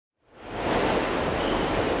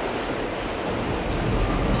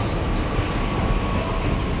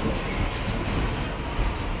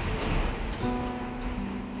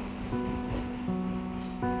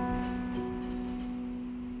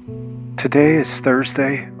Today is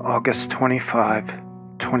Thursday, August 25,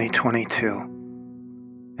 2022,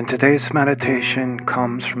 and today's meditation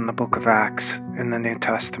comes from the book of Acts in the New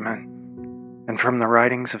Testament and from the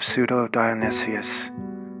writings of Pseudo-Dionysius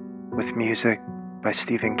with music by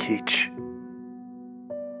Stephen Keach.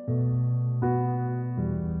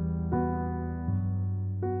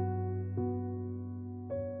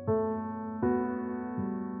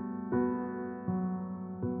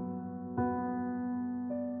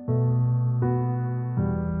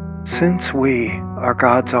 Since we are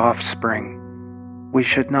God's offspring, we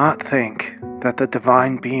should not think that the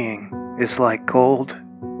divine being is like gold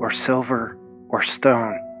or silver or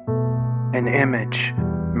stone, an image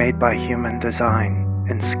made by human design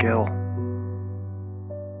and skill.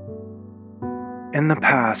 In the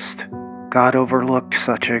past, God overlooked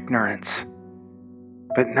such ignorance,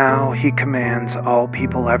 but now He commands all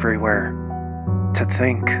people everywhere to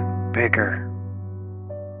think bigger.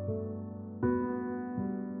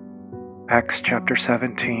 Acts chapter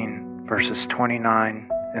 17, verses 29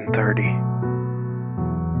 and 30.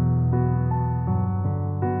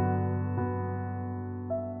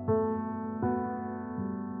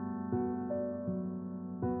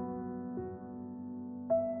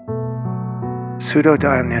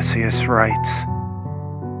 Pseudo-Dionysius writes,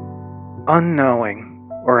 "Unknowing,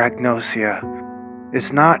 or agnosia,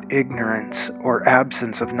 is not ignorance or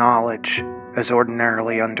absence of knowledge as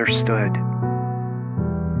ordinarily understood,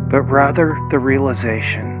 but rather the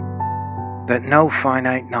realization that no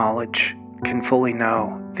finite knowledge can fully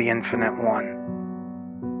know the Infinite One,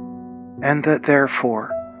 and that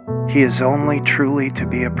therefore He is only truly to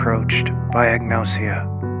be approached by agnosia,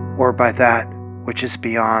 or by that which is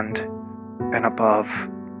beyond and above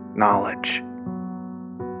knowledge."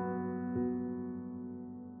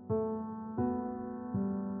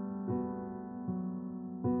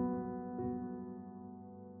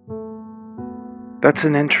 That's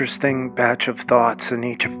an interesting batch of thoughts in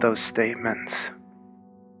each of those statements.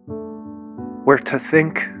 We're to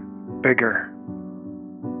think bigger.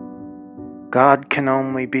 God can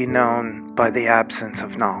only be known by the absence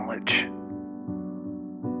of knowledge.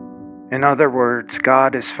 In other words,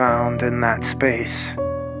 God is found in that space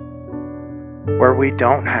where we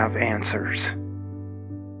don't have answers,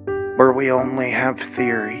 where we only have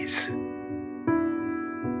theories,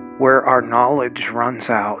 where our knowledge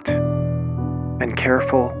runs out and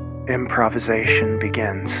careful improvisation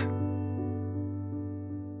begins.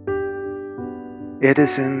 It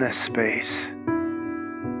is in this space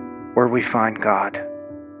where we find God,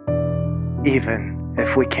 even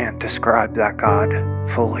if we can't describe that God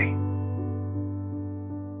fully.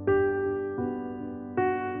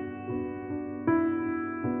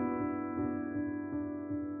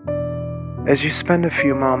 As you spend a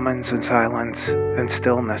few moments in silence and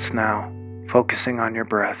stillness now, focusing on your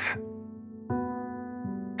breath,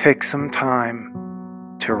 take some time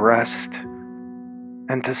to rest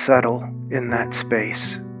and to settle in that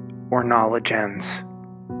space where knowledge ends.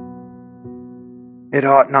 It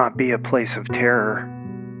ought not be a place of terror,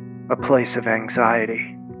 a place of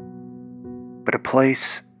anxiety, but a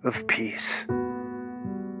place of peace,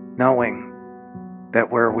 knowing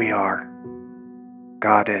that where we are,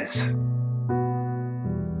 God is.